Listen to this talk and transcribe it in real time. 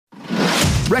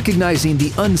recognizing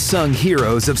the unsung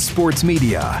heroes of sports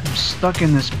media. I'm stuck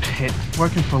in this pit,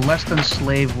 working for less than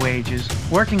slave wages,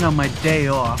 working on my day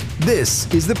off.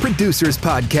 This is the Producers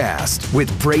Podcast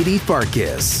with Brady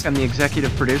Farkas. I'm the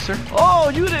executive producer. Oh,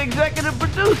 you're the executive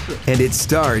producer. And it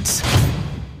starts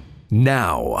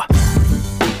now.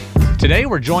 Today,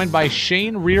 we're joined by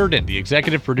Shane Riordan, the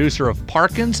executive producer of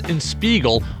Parkins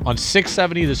Spiegel on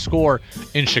 670 The Score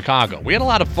in Chicago. We had a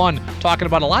lot of fun talking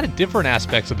about a lot of different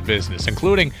aspects of the business,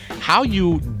 including how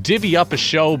you divvy up a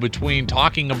show between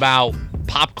talking about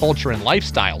pop culture and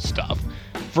lifestyle stuff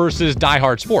versus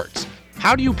diehard sports.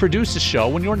 How do you produce a show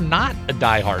when you're not a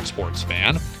diehard sports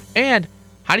fan? And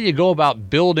how do you go about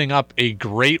building up a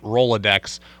great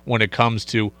Rolodex when it comes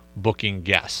to booking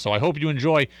guests? So I hope you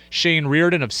enjoy Shane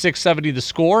Riordan of 670 The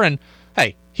Score. And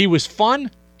hey, he was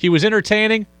fun. He was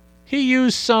entertaining. He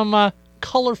used some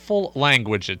colorful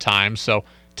language at times. So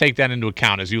take that into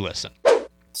account as you listen.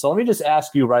 So let me just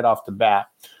ask you right off the bat,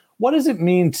 what does it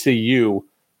mean to you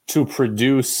to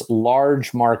produce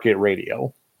large market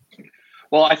radio?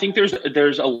 Well, I think there's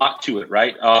a lot to it,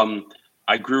 right?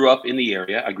 I grew up in the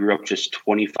area. I grew up just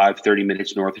 25, 30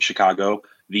 minutes north of Chicago.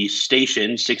 The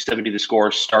station, 670 The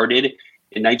Score, started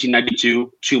in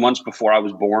 1992, 2 months before I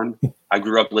was born. I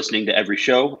grew up listening to every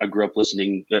show. I grew up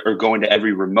listening or going to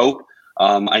every remote.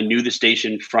 I knew the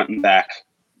station front and back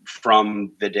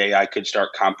from the day I could start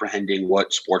comprehending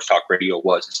what sports talk radio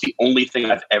was. It's the only thing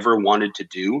I've ever wanted to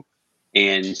do.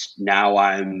 And now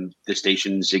I'm the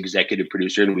station's executive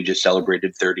producer, and we just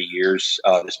celebrated 30 years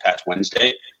this past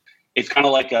Wednesday. It's kind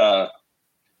of like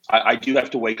I do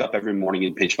have to wake up every morning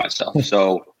and pinch myself.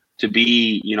 So to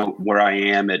be, where I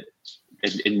am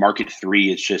in market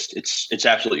 3, it's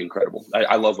absolutely incredible.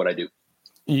 I love what I do.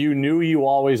 You knew you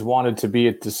always wanted to be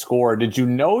at The Score. Did you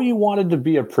know you wanted to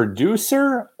be a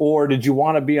producer, or did you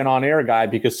want to be an on-air guy?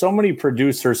 Because so many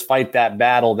producers fight that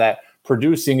battle that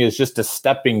producing is just a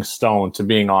stepping stone to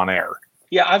being on air.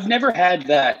 Yeah, I've never had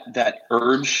that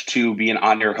urge to be an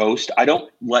on-air host. I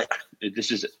don't like, this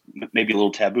is maybe a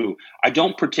little taboo, I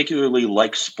don't particularly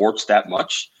like sports that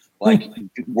much. Like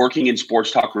working in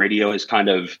sports talk radio has kind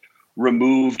of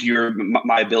removed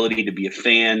my ability to be a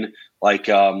fan. Like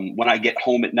when I get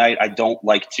home at night, I don't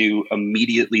like to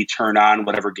immediately turn on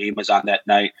whatever game is on that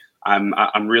night.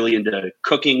 I'm really into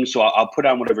cooking, so I'll put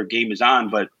on whatever game is on,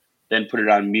 but then put it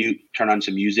on mute, turn on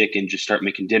some music, and just start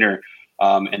making dinner.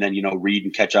 And then, read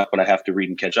and catch up what I have to read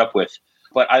and catch up with.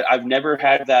 But I've never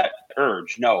had that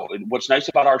urge. No. What's nice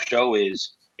about our show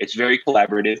is it's very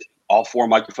collaborative. All 4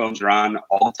 microphones are on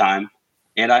all the time.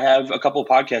 And I have a couple of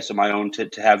podcasts of my own to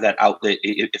have that outlet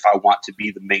if I want to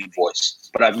be the main voice.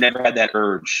 But I've never had that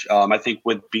urge. I think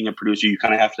with being a producer, you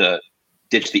kind of have to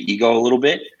ditch the ego a little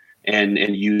bit and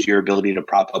use your ability to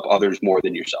prop up others more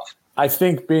than yourself. I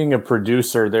think being a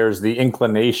producer, there's the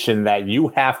inclination that you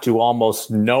have to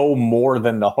almost know more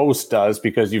than the host does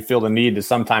because you feel the need to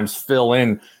sometimes fill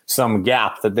in some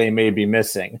gap that they may be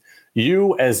missing.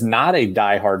 You, as not a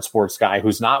diehard sports guy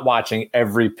who's not watching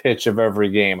every pitch of every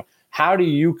game, how do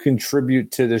you contribute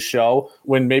to the show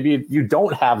when maybe you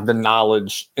don't have the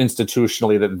knowledge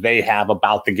institutionally that they have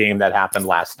about the game that happened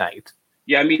last night?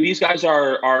 Yeah, I mean, these guys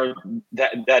are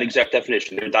that exact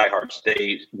definition. They're diehards.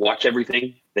 They watch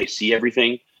everything. They see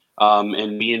everything.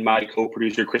 And me and my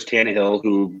co-producer, Chris Tannehill,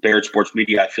 who Baird Sports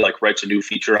Media, I feel like writes a new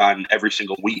feature on every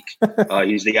single week.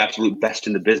 He's the absolute best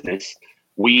in the business.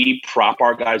 We prop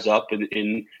our guys up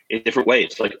in different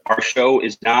ways. Like, our show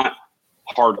is not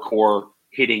hardcore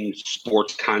hitting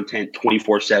sports content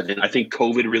 24/7. I think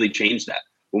COVID really changed that.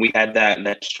 When we had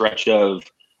that stretch of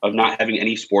not having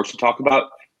any sports to talk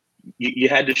about, you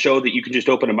had to show that you can just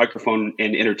open a microphone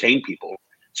and entertain people.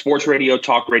 Sports radio,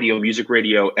 talk radio, music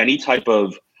radio, any type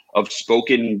of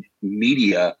spoken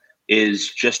media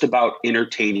is just about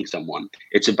entertaining someone.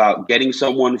 It's about getting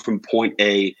someone from point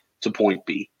A to point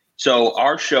B. So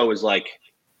our show is like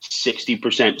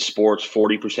 60% sports,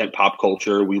 40% pop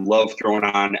culture. We love throwing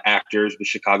on actors with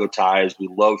Chicago ties. We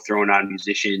love throwing on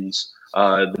musicians.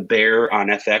 The Bear on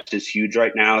FX is huge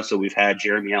right now. So we've had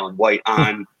Jeremy Allen White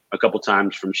on a couple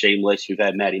times from Shameless. We've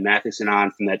had Maddie Matheson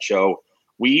on from that show.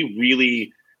 We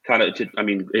really kind of,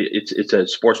 it's a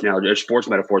sports analogy, a sports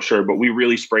metaphor, sure, but we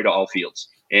really spray to all fields.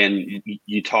 And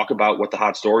you talk about what the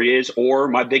hot story is, or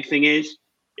my big thing is,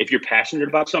 if you're passionate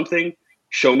about something,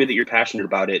 show me that you're passionate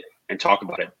about it and talk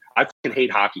about it. I fucking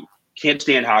hate hockey. Can't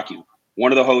stand hockey.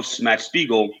 One of the hosts, Matt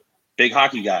Spiegel, big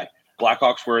hockey guy.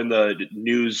 Blackhawks were in the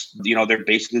news. They're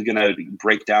basically going to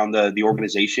break down the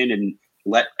organization and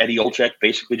let Eddie Olczyk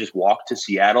basically just walk to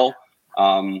Seattle.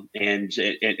 And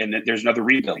there's another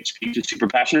rebuild. He's super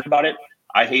passionate about it.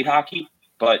 I hate hockey,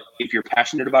 But if you're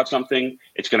passionate about something,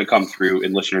 it's going to come through,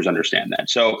 and listeners understand that.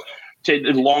 So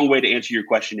the long way to answer your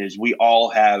question is we all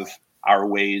have our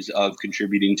ways of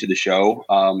contributing to the show.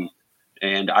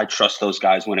 And I trust those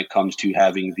guys when it comes to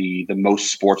having the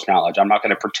most sports knowledge. I'm not going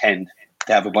to pretend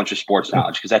to have a bunch of sports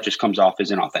knowledge because that just comes off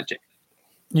as inauthentic.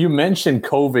 You mentioned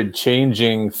COVID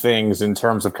changing things in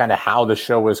terms of kind of how the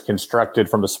show is constructed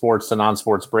from a sports to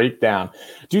non-sports breakdown.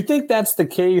 Do you think that's the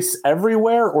case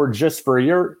everywhere or just for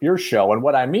your show? And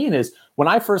what I mean is when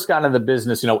I first got into the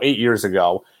business, 8 years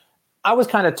ago, I was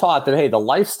kind of taught that, hey, the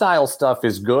lifestyle stuff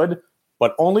is good,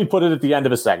 but only put it at the end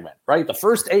of a segment, right? The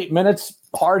first 8 minutes,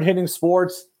 hard-hitting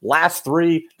sports, last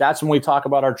 3, that's when we talk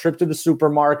about our trip to the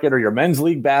supermarket or your men's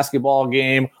league basketball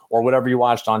game or whatever you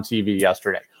watched on TV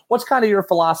yesterday. What's kind of your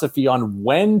philosophy on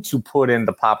when to put in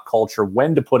the pop culture,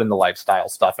 when to put in the lifestyle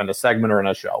stuff in a segment or in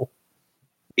a show?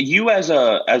 You as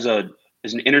an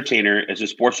entertainer, as a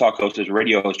sports talk host, as a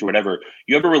radio host or whatever,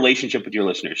 you have a relationship with your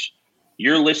listeners.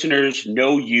 Your listeners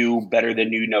know you better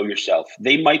than you know yourself.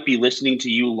 They might be listening to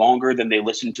you longer than they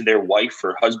listen to their wife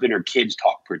or husband or kids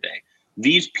talk per day.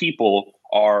 These people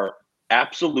are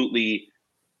absolutely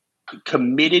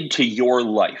committed to your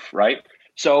life, right?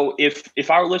 So if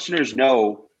our listeners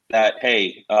know that,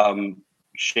 hey,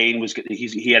 Shane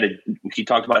he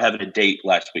talked about having a date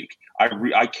last week.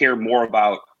 I care more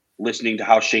about listening to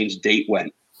how Shane's date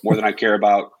went more than I care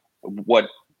about what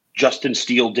Justin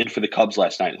Steele did for the Cubs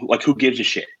last night. Like, who gives a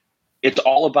shit? It's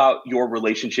all about your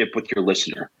relationship with your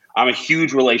listener. I'm a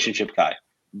huge relationship guy,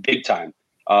 big time.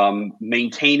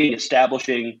 Maintaining,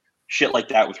 establishing shit like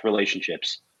that with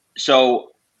relationships.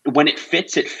 So when it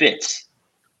fits, it fits.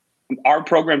 Our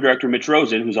program director, Mitch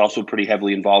Rosen, who's also pretty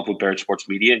heavily involved with Barrett Sports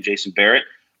Media, and Jason Barrett,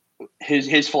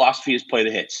 his philosophy is play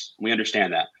the hits. We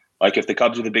understand that. Like, if the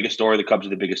Cubs are the biggest story, the Cubs are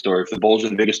the biggest story. If the Bulls are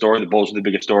the biggest story, the Bulls are the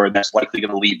biggest story. That's likely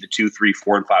going to lead the 2, 3,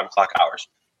 4, and 5 o'clock hours.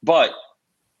 But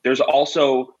there's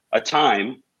also a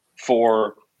time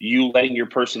for you letting your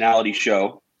personality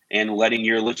show and letting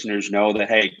your listeners know that,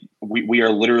 hey, we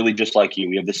are literally just like you.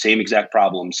 We have the same exact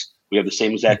problems. We have the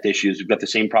same exact issues. We've got the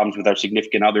same problems with our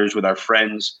significant others, with our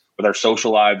friends, with our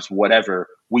social lives, whatever.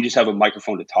 We just have a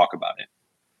microphone to talk about it.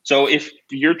 So if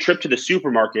your trip to the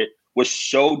supermarket was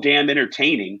so damn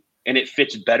entertaining and it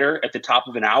fits better at the top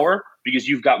of an hour because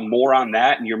you've got more on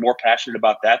that and you're more passionate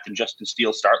about that than Justin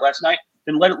Steele's start last night,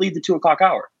 then let it lead the 2 o'clock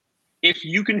hour. If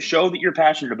you can show that you're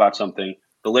passionate about something,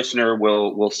 the listener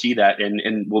will see that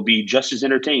and will be just as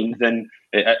entertained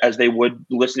as they would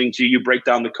listening to you break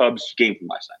down the Cubs game from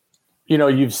last night.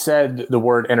 You've said the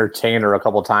word entertainer a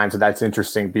couple of times, and that's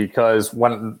interesting because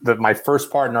my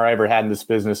first partner I ever had in this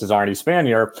business is Arnie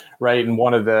Spanier, right? And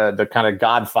one of the kind of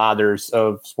godfathers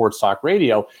of sports talk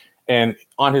radio. And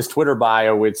on his Twitter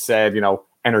bio, it said,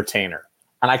 entertainer.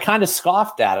 And I kind of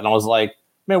scoffed at it. And I was like,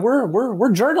 man,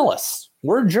 we're journalists.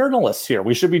 We're journalists here.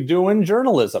 We should be doing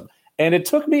journalism. And it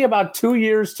took me about 2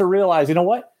 years to realize, you know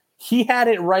what? He had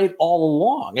it right all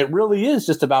along. It really is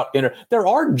just about there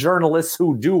are journalists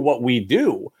who do what we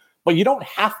do, but you don't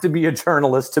have to be a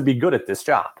journalist to be good at this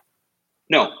job.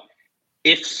 No.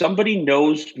 If somebody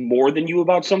knows more than you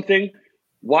about something,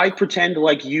 why pretend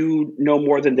like you know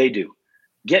more than they do?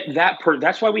 Get that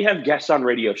that's why we have guests on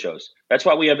radio shows. That's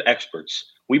why we have experts.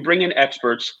 We bring in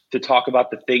experts to talk about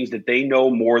the things that they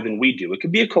know more than we do. It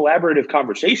could be a collaborative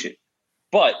conversation,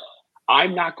 but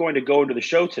I'm not going to go into the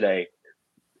show today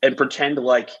and pretend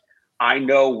like I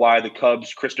know why the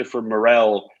Cubs' Christopher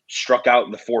Morel struck out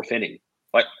in the 4th inning.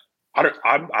 Like,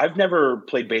 I've never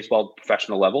played baseball at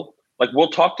professional level. Like, we'll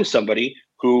talk to somebody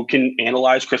who can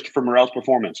analyze Christopher Morel's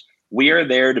performance. We are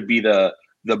there to be the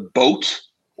boat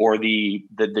or the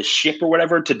ship or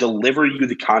whatever to deliver you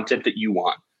the content that you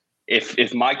want.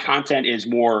 If my content is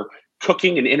more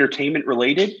cooking and entertainment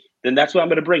related, then that's what I'm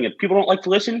going to bring. If people don't like to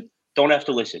listen, don't have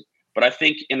to listen. But I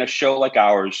think in a show like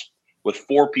ours, with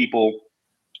 4 people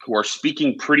who are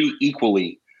speaking pretty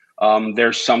equally,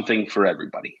 there's something for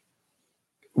everybody.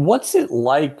 What's it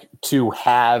like to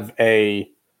have a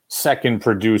second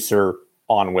producer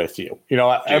on with you?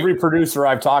 Every producer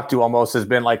I've talked to almost has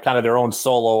been like kind of their own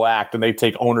solo act and they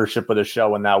take ownership of the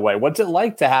show in that way. What's it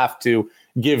like to have to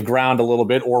give ground a little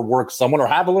bit or work someone or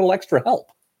have a little extra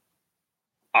help?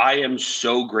 I am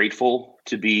so grateful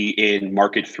to be in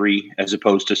Market 3 as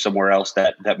opposed to somewhere else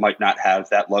that might not have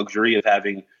that luxury of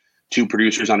having 2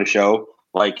 producers on a show.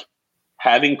 Like,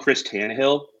 having Chris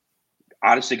Tannehill,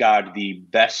 honest to God, the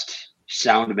best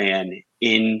sound man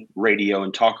in radio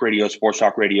and talk radio, sports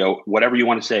talk radio, whatever you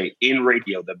want to say, in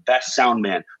radio, the best sound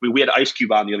man. I mean, we had Ice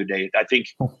Cube on the other day. I think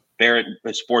Barrett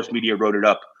Sports Media wrote it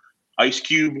up. Ice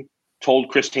Cube told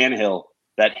Chris Tannehill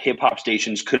that hip-hop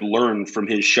stations could learn from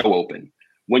his show open.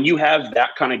 When you have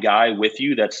that kind of guy with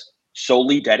you that's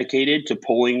solely dedicated to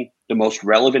pulling the most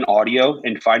relevant audio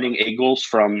and finding angles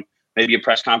from maybe a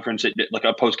press conference, like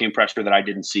a post-game presser that I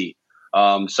didn't see,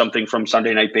 something from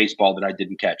Sunday Night Baseball that I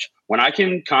didn't catch. When I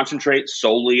can concentrate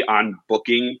solely on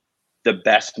booking the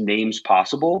best names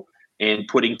possible and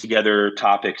putting together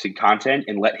topics and content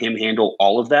and let him handle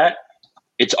all of that,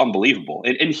 it's unbelievable.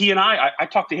 And he and I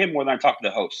talk to him more than I talk to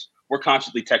the hosts. We're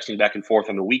constantly texting back and forth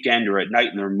on the weekend or at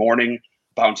night in the morning,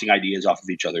 bouncing ideas off of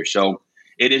each other. So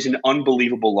it is an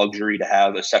unbelievable luxury to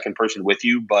have a second person with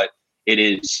you, but it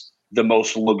is the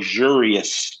most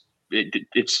luxurious.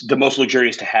 It's the most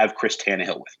luxurious to have Chris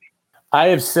Tannehill with me. I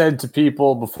have said to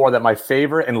people before that my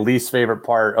favorite and least favorite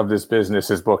part of this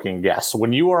business is booking guests.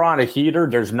 When you are on a heater,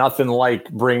 there's nothing like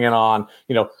bringing on,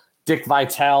 Dick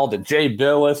Vitale to Jay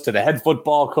Billis to the head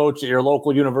football coach at your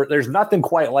local university. There's nothing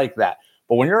quite like that.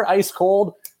 But when you're ice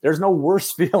cold, there's no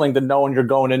worse feeling than knowing you're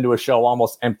going into a show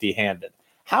almost empty-handed.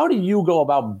 How do you go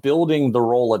about building the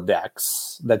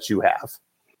Rolodex that you have?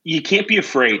 You can't be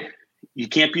afraid. You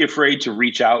can't be afraid to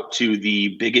reach out to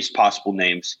the biggest possible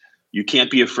names. You can't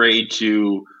be afraid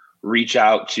to reach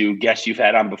out to guests you've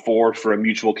had on before for a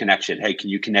mutual connection. Hey, can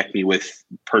you connect me with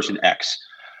person X?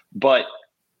 But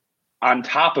on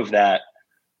top of that,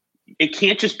 it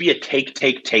can't just be a take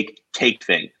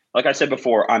thing. Like I said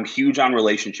before, I'm huge on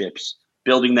relationships,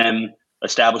 building them,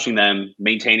 establishing them,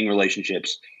 maintaining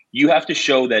relationships. You have to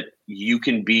show that you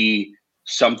can be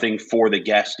something for the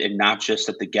guest and not just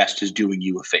that the guest is doing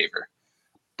you a favor.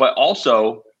 But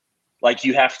also, like,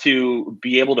 you have to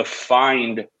be able to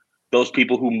find those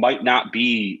people who might not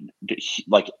be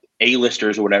like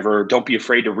A-listers or whatever. Don't be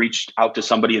afraid to reach out to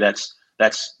somebody that's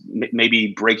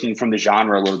maybe breaking from the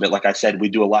genre a little bit. Like I said, we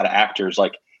do a lot of actors,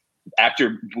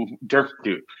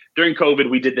 during COVID,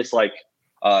 we did this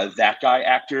that guy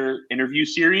actor interview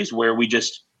series where we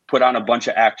just put on a bunch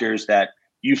of actors that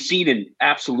you've seen in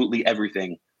absolutely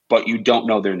everything, but you don't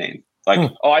know their name.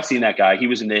 Oh, I've seen that guy. He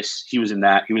was in this. He was in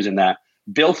that. He was in that.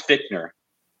 Bill Fichtner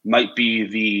might be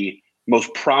the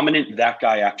most prominent that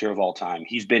guy actor of all time.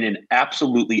 He's been in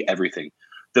absolutely everything.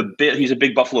 He's a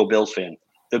big Buffalo Bills fan.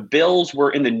 The Bills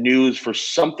were in the news for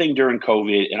something during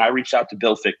COVID, and I reached out to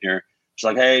Bill Fichtner. It's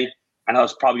like, hey, I know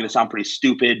it's probably going to sound pretty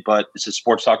stupid, but this is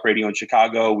sports talk radio in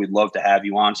Chicago. We'd love to have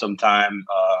you on sometime.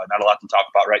 Not a lot to talk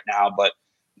about right now, but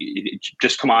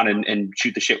just come on and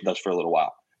shoot the shit with us for a little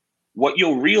while. What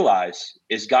you'll realize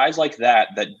is guys like that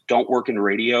don't work in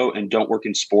radio and don't work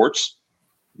in sports,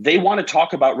 they want to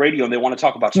talk about radio and they want to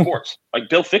talk about sports. Like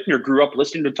Bill Fichtner grew up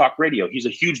listening to talk radio. He's a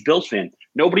huge Bills fan.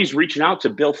 Nobody's reaching out to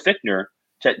Bill Fichtner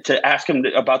to ask him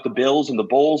about the Bills and the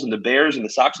Bulls and the Bears and the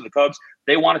Sox and the Cubs.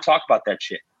 They want to talk about that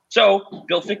shit. So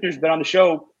Bill Fichtner's been on the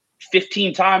show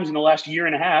 15 times in the last year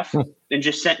and a half and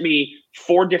just sent me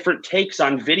 4 different takes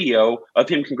on video of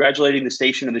him congratulating the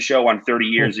station and the show on 30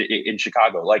 years in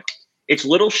Chicago. Like, it's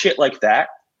little shit like that,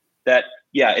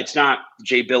 yeah, it's not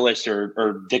Jay Billis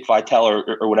or Dick Vitale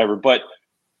or whatever, but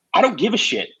I don't give a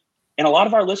shit. And a lot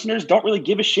of our listeners don't really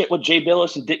give a shit what Jay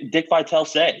Billis and Dick Vitale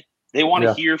say. They want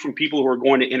to hear from people who are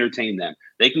going to entertain them.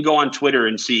 They can go on Twitter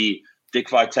and see Dick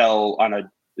Vitale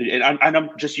and I'm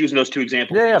just using those 2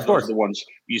 examples. Yeah, of course. Those are the ones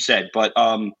you said, but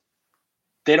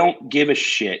they don't give a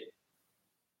shit.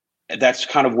 That's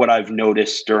kind of what I've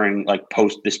noticed during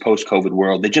this post-COVID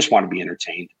world. They just want to be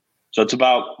entertained. So it's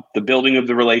about the building of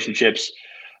the relationships,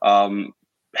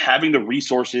 having the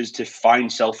resources to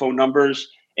find cell phone numbers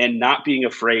and not being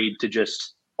afraid to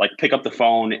just pick up the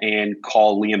phone and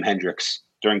call Liam Hendricks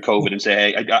during COVID and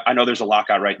say, hey, I know there's a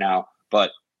lockout right now,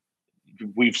 but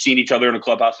we've seen each other in a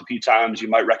clubhouse a few times. You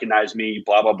might recognize me,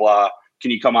 blah, blah, blah. Can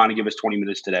you come on and give us 20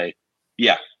 minutes today?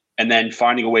 Yeah. And then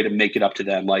finding a way to make it up to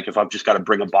them. Like if I've just got to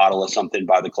bring a bottle of something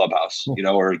by the clubhouse,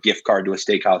 or a gift card to a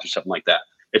steakhouse or something like that.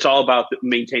 It's all about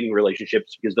maintaining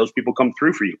relationships because those people come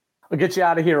through for you. I'll get you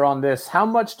out of here on this. How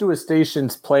much do a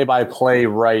station's play-by-play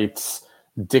rights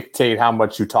dictate how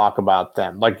much you talk about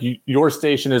them? Your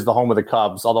station is the home of the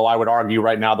Cubs, although I would argue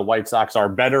right now the White Sox are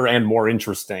better and more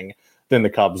interesting than the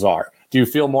Cubs are. Do you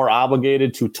feel more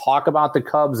obligated to talk about the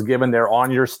Cubs given they're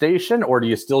on your station, or do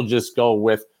you still just go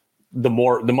with the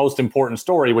most important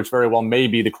story, which very well may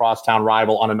be the crosstown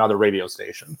rival on another radio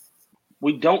station?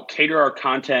 We don't cater our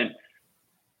content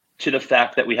to the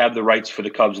fact that we have the rights for the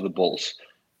Cubs and the Bulls.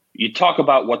 You talk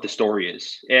about what the story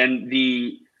is. And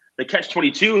the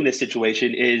catch-22 in this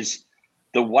situation is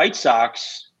the White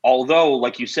Sox, although,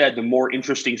 like you said, the more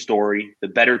interesting story, the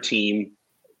better team,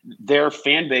 their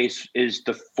fan base is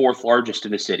the 4th largest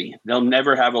in the city. They'll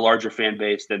never have a larger fan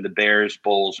base than the Bears,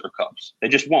 Bulls, or Cubs. They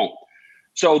just won't.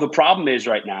 So the problem is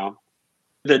right now,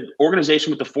 the organization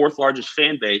with the 4th largest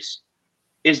fan base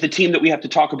is the team that we have to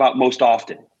talk about most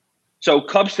often. So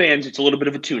Cubs fans, it's a little bit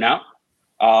of a tune-out.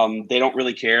 They don't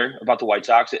really care about the White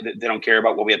Sox. They don't care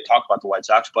about what we have to talk about the White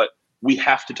Sox, but we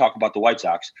have to talk about the White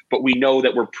Sox. But we know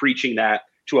that we're preaching that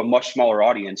to a much smaller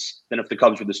audience than if the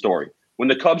Cubs were the story. When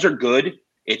the Cubs are good,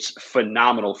 it's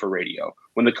phenomenal for radio.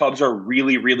 When the Cubs are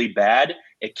really, really bad,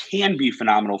 it can be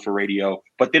phenomenal for radio,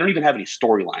 but they don't even have any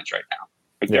storylines right now.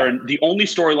 The only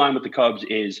storyline with the Cubs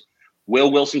is,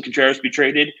 will Wilson Contreras be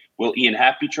traded? Will Ian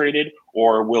Happ be traded?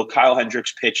 Or will Kyle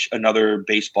Hendricks pitch another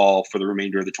baseball for the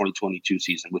remainder of the 2022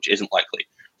 season, which isn't likely.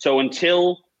 So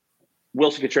until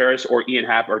Wilson Contreras or Ian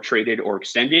Happ are traded or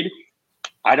extended,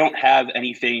 I don't have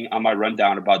anything on my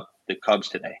rundown about the Cubs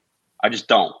today. I just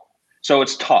don't. So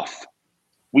it's tough.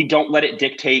 We don't let it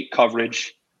dictate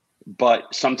coverage,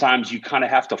 but sometimes you kind of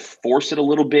have to force it a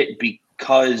little bit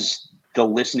because the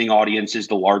listening audience is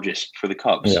the largest for the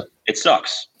Cubs. Yeah. It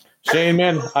sucks. Shane,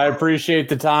 man, I appreciate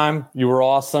the time. You were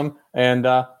awesome, and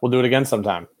we'll do it again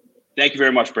sometime. Thank you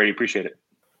very much, Brady. Appreciate it.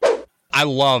 I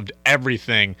loved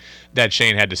everything that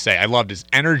Shane had to say. I loved his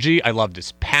energy. I loved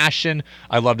his passion.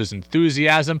 I loved his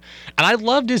enthusiasm. And I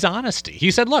loved his honesty. He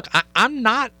said, look, I'm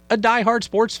not a diehard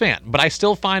sports fan, but I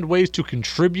still find ways to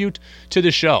contribute to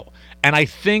the show. And I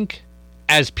think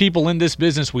as people in this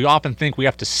business, we often think we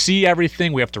have to see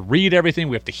everything, we have to read everything,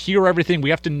 we have to hear everything, we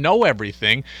have to know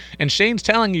everything. And Shane's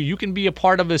telling you can be a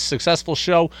part of a successful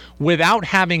show without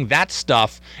having that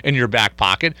stuff in your back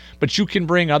pocket, but you can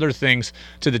bring other things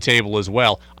to the table as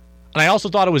well. And I also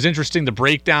thought it was interesting the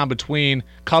breakdown between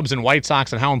Cubs and White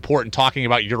Sox and how important talking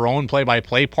about your own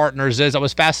play-by-play partners is. I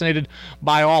was fascinated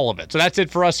by all of it. So that's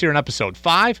it for us here in episode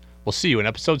 5. We'll see you in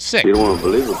episode 6. You don't want to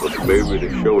believe it, but maybe the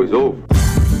show is over.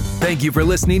 Thank you for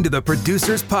listening to the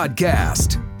Producers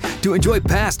Podcast. To enjoy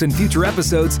past and future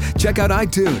episodes, check out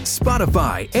iTunes,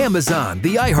 Spotify, Amazon,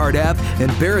 the iHeart app, and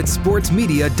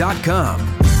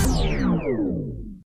BarrettSportsMedia.com.